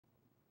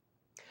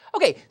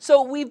Okay,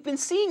 so we've been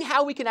seeing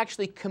how we can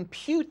actually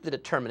compute the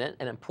determinant,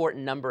 an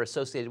important number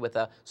associated with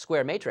a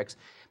square matrix.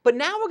 But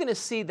now we're going to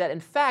see that, in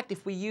fact,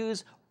 if we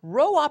use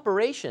row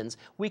operations,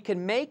 we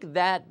can make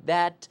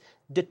that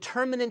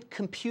determinant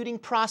computing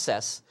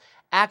process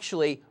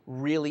actually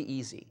really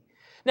easy.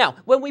 Now,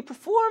 when we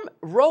perform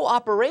row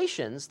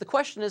operations, the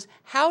question is,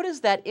 how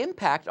does that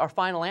impact our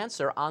final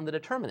answer on the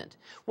determinant?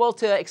 Well,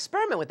 to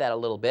experiment with that a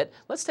little bit,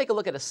 let's take a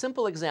look at a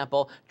simple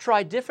example,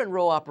 try different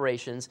row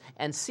operations,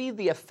 and see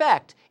the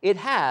effect it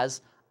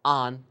has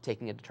on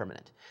taking a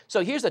determinant.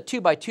 So here's a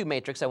 2 by 2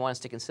 matrix I want us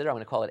to consider. I'm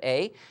going to call it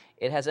A.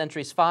 It has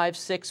entries 5,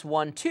 6,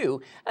 1,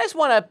 2. I just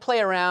want to play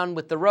around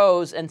with the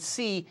rows and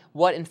see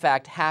what, in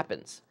fact,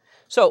 happens.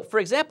 So, for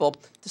example,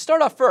 to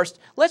start off first,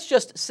 let's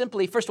just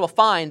simply, first of all,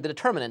 find the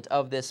determinant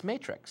of this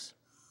matrix.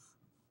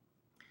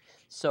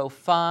 So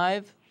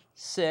 5,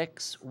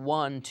 6,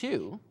 1,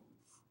 2.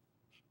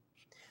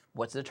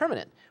 What's the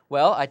determinant?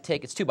 Well,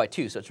 it's 2 by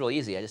 2, so it's really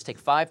easy. I just take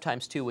 5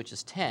 times 2, which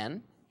is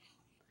 10.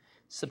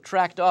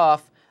 Subtract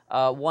off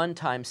 1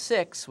 times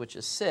 6, which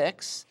is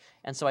 6.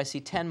 And so I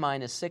see 10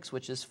 minus 6,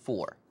 which is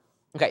 4.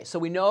 Okay, so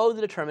we know the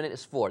determinant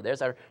is 4.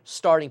 There's our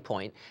starting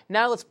point.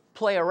 Now let's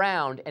play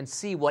around and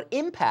see what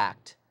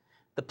impact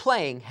the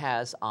playing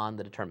has on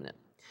the determinant.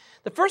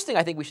 The first thing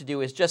I think we should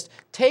do is just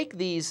take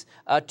these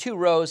 2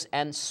 rows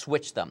and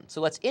switch them.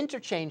 So let's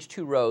interchange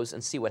 2 rows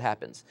and see what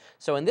happens.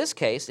 So in this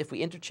case, if we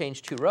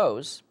interchange 2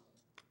 rows,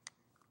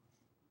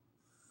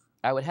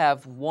 I would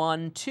have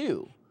 1,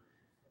 2,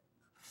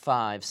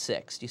 5,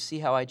 6. Do you see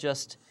how I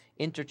just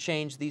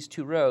interchange these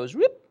 2 rows?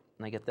 Whoop,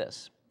 and I get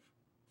this.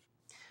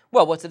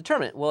 Well, what's the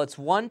determinant? Well, it's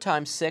 1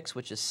 times 6,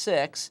 which is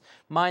 6,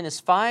 minus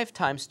 5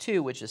 times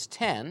 2, which is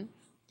 10.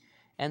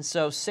 And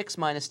so 6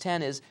 minus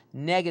 10 is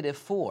negative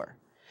 4.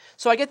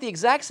 So I get the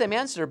exact same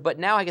answer, but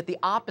now I get the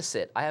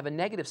opposite. I have a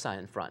negative sign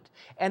in front.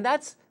 And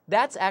that's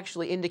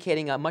actually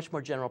indicating a much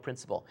more general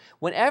principle.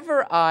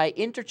 Whenever I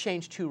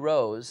interchange 2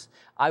 rows,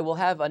 I will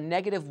have a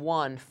negative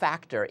 1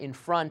 factor in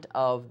front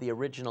of the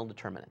original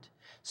determinant.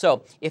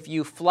 So if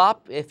you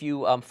flop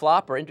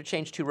or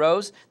interchange 2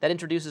 rows, that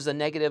introduces a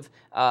negative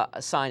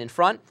sign in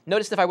front.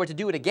 Notice if I were to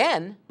do it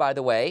again, by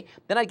the way,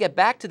 then I'd get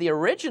back to the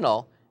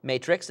original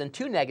matrix, and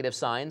 2 negative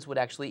signs would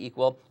actually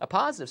equal a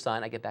positive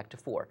sign. I get back to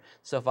 4.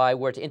 So if I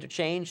were to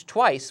interchange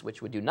twice,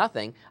 which would do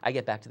nothing, I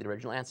get back to the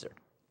original answer.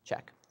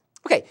 Check.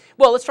 Okay,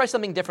 well, let's try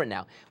something different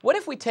now. What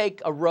if we take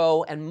a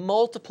row and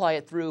multiply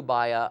it through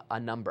by a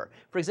number?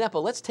 For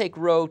example, let's take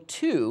row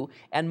 2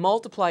 and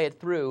multiply it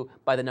through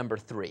by the number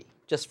 3.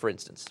 Just for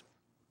instance.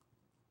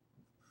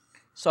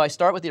 So I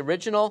start with the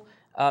original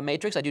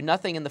matrix. I do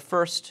nothing in the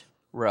first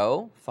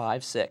row,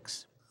 5,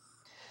 6.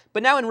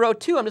 But now in row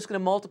 2, I'm just going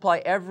to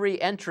multiply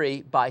every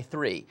entry by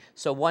 3.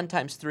 So 1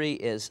 times 3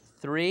 is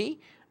 3.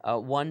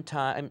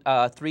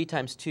 3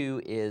 times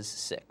 2 is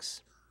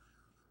 6.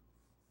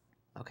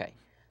 Okay.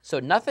 So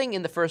nothing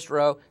in the first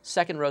row.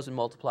 Second row is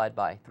multiplied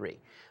by 3.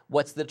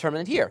 What's the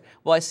determinant here?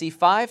 Well, I see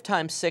 5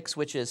 times 6,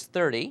 which is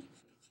 30,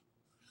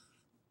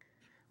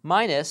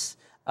 minus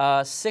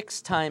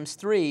 6 times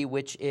 3,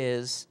 which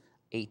is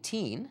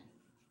 18.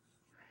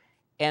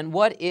 And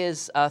what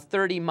is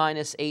 30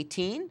 minus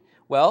 18?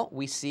 Well,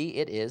 we see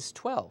it is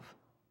 12.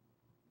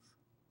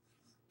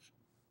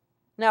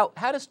 Now,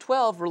 how does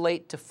 12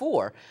 relate to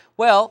 4?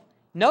 Well,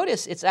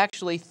 notice it's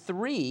actually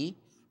 3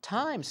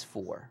 times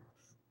 4.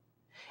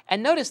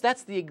 And notice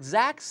that's the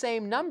exact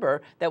same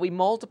number that we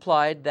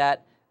multiplied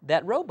that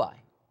row by.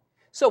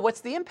 So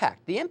what's the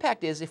impact? The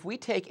impact is if we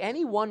take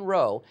any one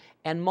row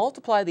and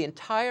multiply the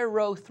entire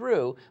row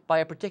through by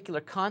a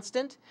particular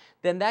constant,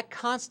 then that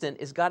constant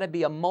has got to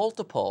be a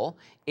multiple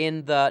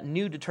in the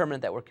new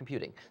determinant that we're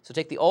computing. So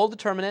take the old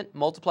determinant,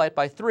 multiply it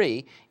by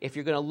 3, if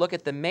you're going to look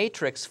at the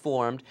matrix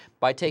formed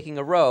by taking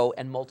a row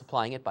and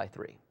multiplying it by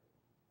 3.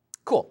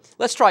 Cool.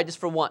 Let's try just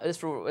for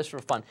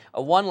fun,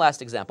 one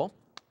last example.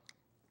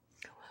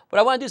 What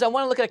I want to do is I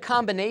want to look at a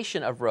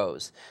combination of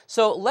rows.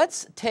 So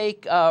let's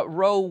take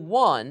row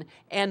 1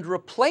 and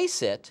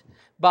replace it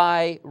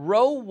by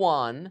row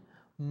 1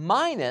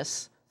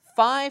 minus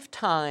 5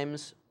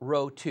 times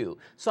row 2.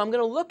 So I'm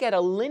going to look at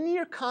a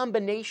linear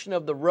combination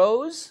of the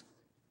rows,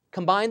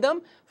 combine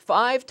them,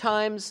 5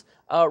 times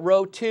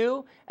row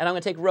 2, and I'm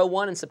going to take row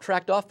 1 and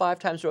subtract off 5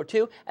 times row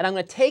 2, and I'm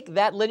going to take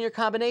that linear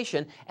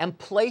combination and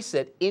place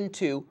it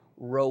into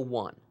row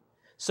 1.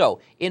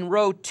 So in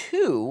row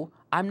 2,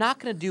 I'm not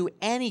going to do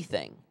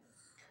anything.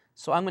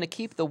 So I'm going to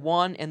keep the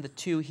 1 and the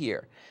 2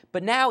 here.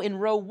 But now in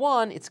row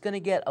 1, it's going to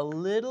get a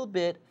little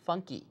bit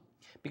funky.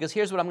 Because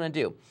here's what I'm going to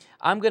do.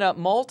 I'm going to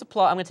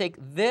multiply, I'm going to take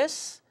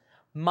this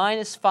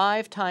minus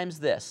 5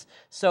 times this.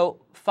 So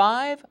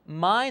 5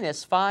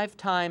 minus 5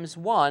 times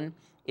 1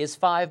 is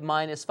 5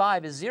 minus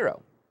 5 is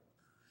 0.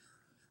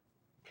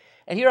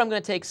 And here I'm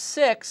going to take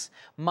 6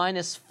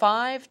 minus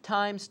 5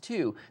 times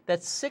 2.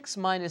 That's 6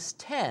 minus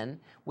 10,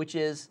 which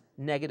is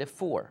negative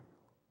 4.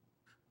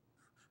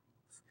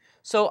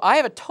 So I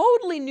have a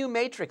totally new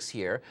matrix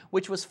here,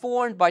 which was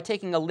formed by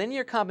taking a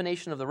linear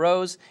combination of the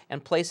rows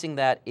and placing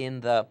that in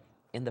the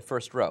in the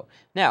first row.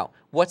 Now,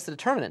 what's the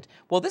determinant?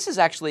 Well, this is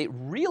actually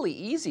really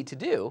easy to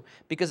do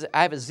because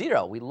I have a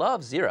 0. We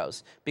love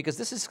zeros because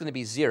this is going to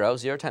be 0.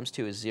 0 times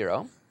 2 is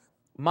 0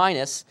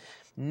 minus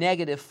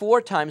negative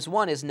 4 times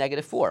 1 is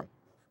negative 4.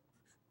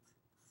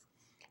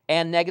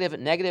 And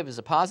negative is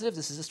a positive.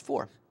 This is just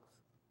 4.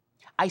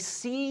 I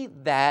see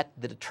that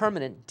the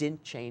determinant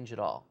didn't change at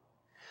all.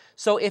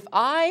 So if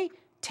I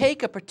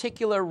take a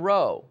particular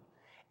row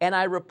and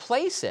I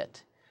replace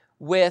it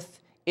with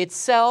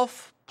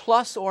itself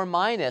plus or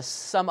minus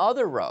some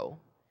other row,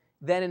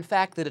 then in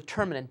fact the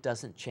determinant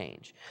doesn't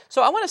change.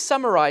 So I want to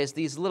summarize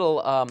these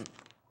little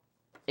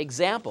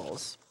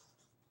examples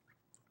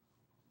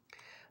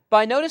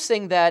by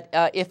noticing that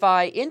if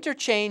I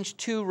interchange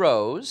two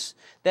rows,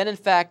 then in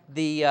fact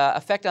the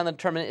effect on the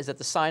determinant is that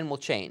the sign will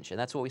change, and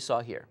that's what we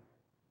saw here.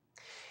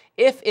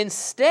 If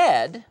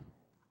instead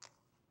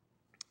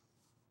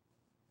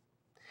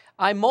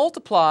I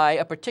multiply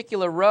a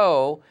particular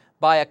row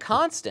by a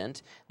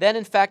constant, then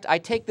in fact I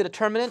take the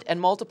determinant and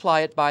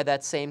multiply it by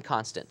that same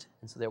constant.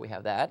 And so there we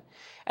have that.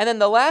 And then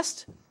the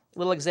last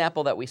little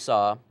example that we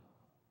saw,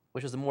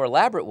 which was the more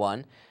elaborate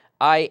one,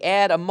 I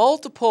add a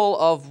multiple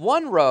of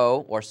one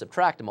row, or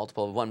subtract a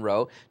multiple of one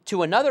row,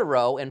 to another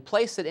row and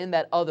place it in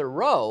that other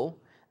row,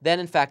 then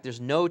in fact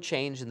there's no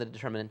change in the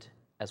determinant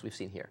as we've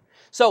seen here.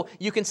 So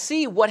you can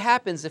see what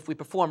happens if we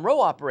perform row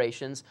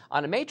operations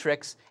on a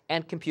matrix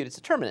and compute its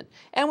determinant.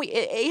 And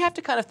you have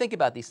to kind of think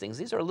about these things.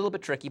 These are a little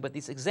bit tricky, but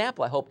this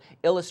example, I hope,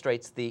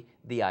 illustrates the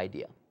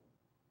idea.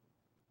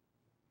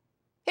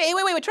 Hey,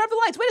 wait, turn off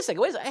the lights. Wait a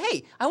second.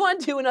 Hey, I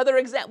want to do another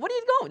example. What are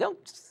you going?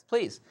 Don't,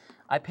 please.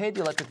 I paid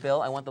the electric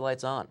bill. I want the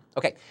lights on.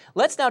 OK,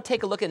 let's now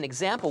take a look at an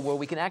example where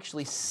we can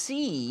actually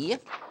see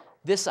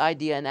this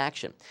idea in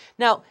action.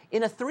 Now,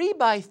 in a 3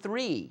 by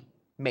 3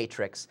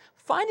 matrix,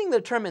 finding the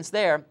determinants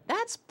there,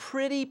 that's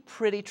pretty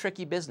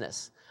tricky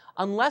business,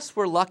 unless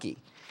we're lucky.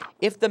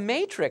 If the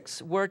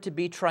matrix were to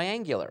be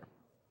triangular,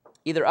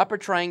 either upper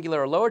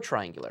triangular or lower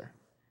triangular,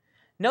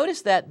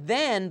 notice that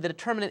then the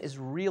determinant is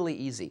really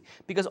easy,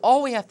 because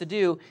all we have to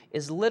do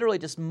is literally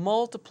just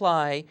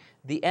multiply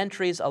the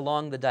entries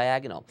along the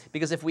diagonal.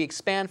 Because if we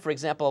expand, for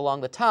example,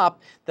 along the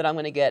top, then I'm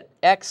going to get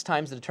x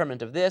times the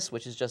determinant of this,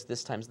 which is just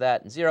this times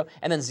that, and 0,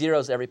 and then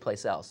zeros every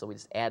place else. So we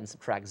just add and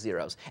subtract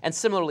zeros. And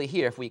similarly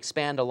here, if we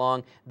expand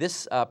along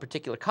this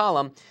particular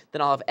column,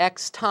 then I'll have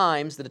x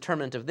times the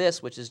determinant of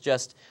this, which is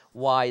just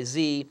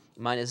yz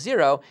minus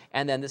 0,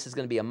 and then this is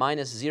going to be a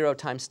minus 0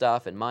 times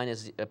stuff and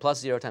plus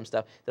 0 times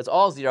stuff. That's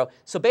all 0.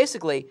 So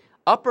basically,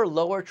 upper,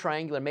 lower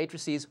triangular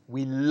matrices,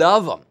 we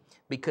love them,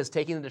 because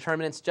taking the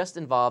determinants just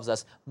involves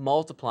us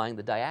multiplying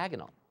the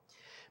diagonal.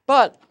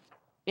 But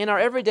in our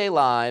everyday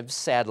lives,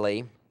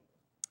 sadly,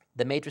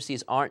 the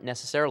matrices aren't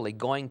necessarily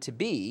going to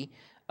be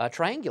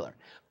triangular.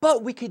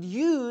 But we could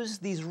use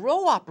these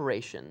row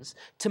operations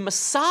to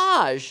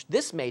massage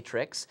this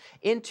matrix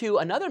into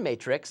another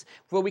matrix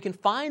where we can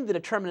find the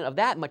determinant of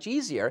that much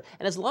easier.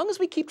 And as long as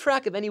we keep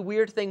track of any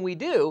weird thing we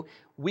do,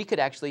 we could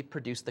actually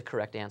produce the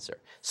correct answer.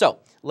 So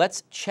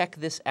let's check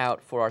this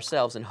out for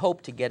ourselves and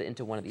hope to get it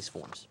into one of these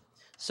forms.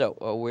 So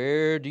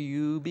where do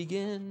you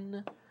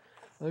begin?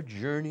 A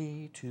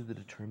journey to the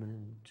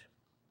determinant.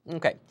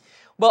 OK.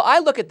 Well, I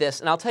look at this,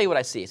 and I'll tell you what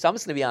I see. So I'm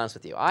just going to be honest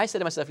with you. I said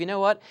to myself, you know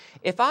what?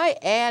 If I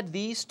add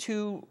these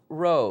two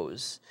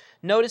rows,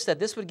 notice that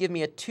this would give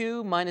me a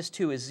 2 minus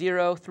 2 is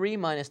 0, 3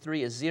 minus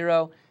 3 is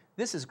 0.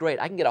 This is great.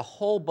 I can get a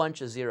whole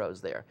bunch of zeros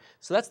there.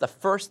 So that's the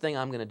first thing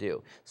I'm going to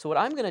do. So what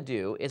I'm going to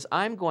do is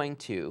I'm going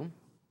to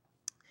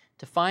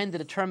find the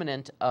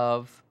determinant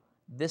of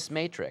this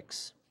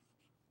matrix,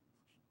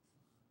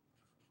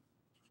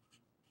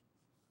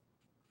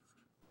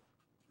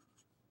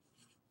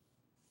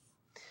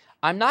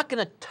 I'm not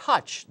going to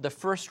touch the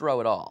first row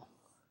at all.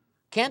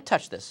 Can't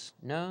touch this.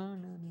 No.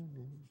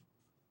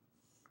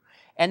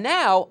 And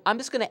now I'm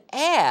just going to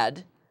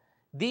add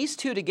these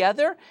two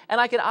together, and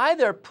I can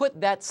either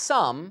put that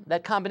sum,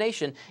 that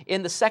combination,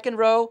 in the second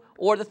row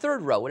or the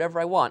third row,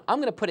 whatever I want. I'm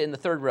going to put it in the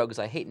third row because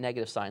I hate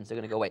negative signs. They're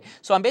going to go away.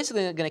 So I'm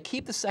basically going to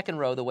keep the second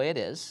row the way it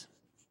is.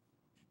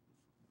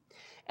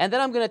 And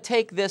then I'm going to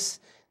take this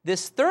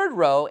third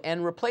row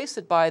and replace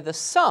it by the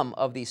sum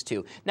of these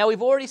two. Now,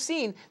 we've already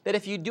seen that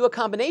if you do a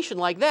combination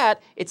like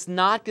that, it's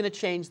not going to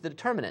change the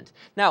determinant.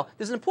 Now,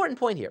 there's an important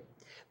point here.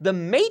 The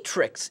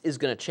matrix is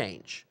going to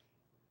change,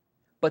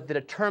 but the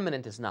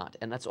determinant is not.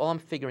 And that's all I'm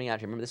figuring out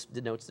here. Remember, this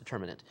denotes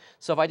determinant.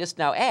 So if I just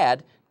now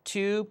add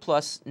 2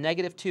 plus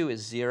negative 2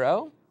 is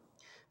 0,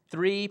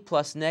 3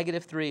 plus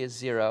negative 3 is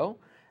 0,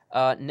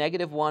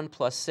 negative 1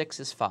 plus 6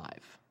 is 5.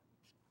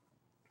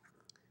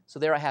 So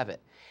there I have it.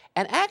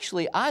 And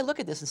actually, I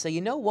look at this and say,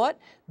 you know what?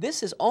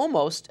 This is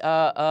almost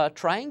a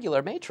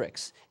triangular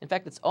matrix. In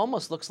fact, it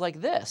almost looks like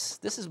this.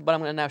 This is what I'm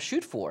going to now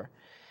shoot for.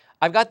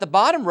 I've got the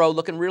bottom row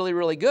looking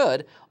really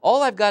good.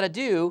 All I've got to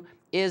do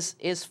is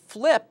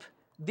flip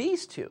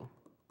these two.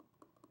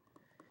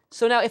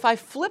 So now if I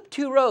flip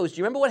two rows, do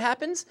you remember what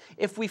happens?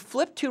 If we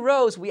flip two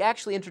rows, we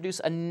actually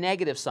introduce a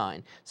negative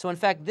sign. So in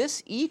fact,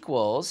 this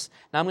equals,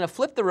 now I'm going to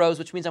flip the rows,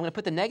 which means I'm going to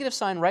put the negative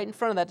sign right in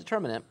front of that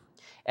determinant.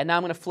 And now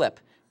I'm going to flip.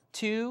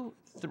 2,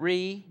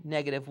 3,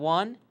 negative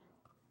 1,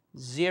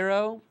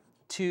 0,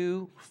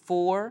 2,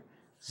 4,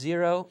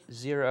 0,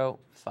 0,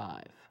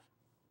 5.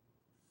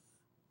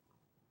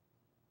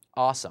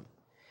 Awesome.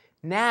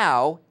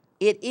 Now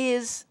it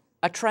is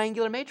a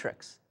triangular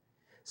matrix.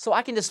 So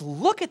I can just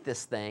look at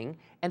this thing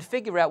and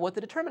figure out what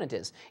the determinant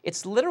is.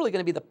 It's literally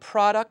going to be the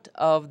product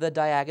of the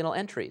diagonal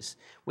entries,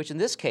 which in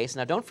this case,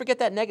 now don't forget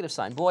that negative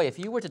sign. Boy, if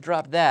you were to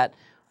drop that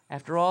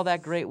after all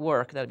that great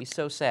work, that would be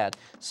so sad.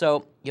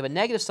 So you have a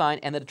negative sign,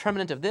 and the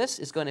determinant of this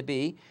is going to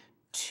be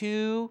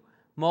 2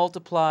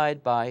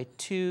 multiplied by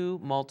 2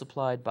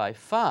 multiplied by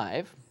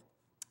 5,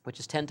 which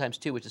is 10 times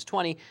 2, which is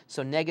 20,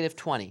 so negative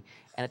 20.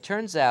 And it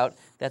turns out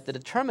that the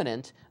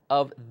determinant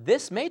of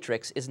this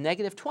matrix is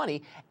negative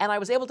 20, and I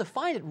was able to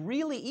find it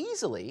really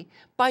easily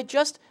by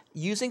just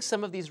using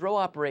some of these row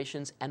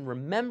operations and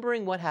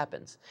remembering what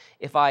happens.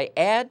 If I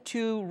add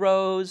 2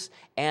 rows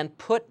and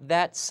put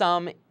that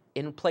sum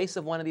in place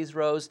of one of these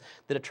rows,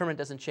 the determinant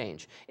doesn't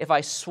change. If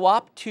I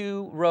swap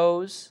 2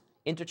 rows,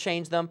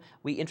 interchange them,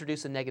 we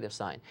introduce a negative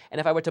sign. And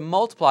if I were to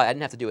multiply, I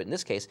didn't have to do it in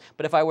this case,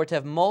 but if I were to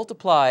have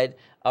multiplied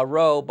a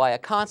row by a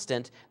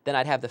constant, then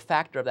I'd have the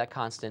factor of that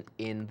constant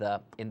in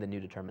the new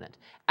determinant.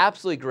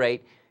 Absolutely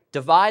great.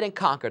 Divide and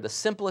conquer. The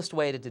simplest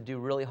way to do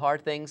really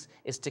hard things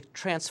is to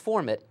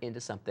transform it into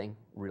something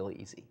really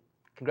easy.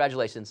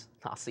 Congratulations.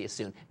 I'll see you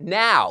soon.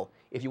 Now,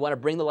 if you want to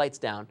bring the lights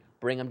down,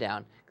 bring them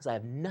down, because I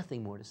have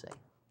nothing more to say.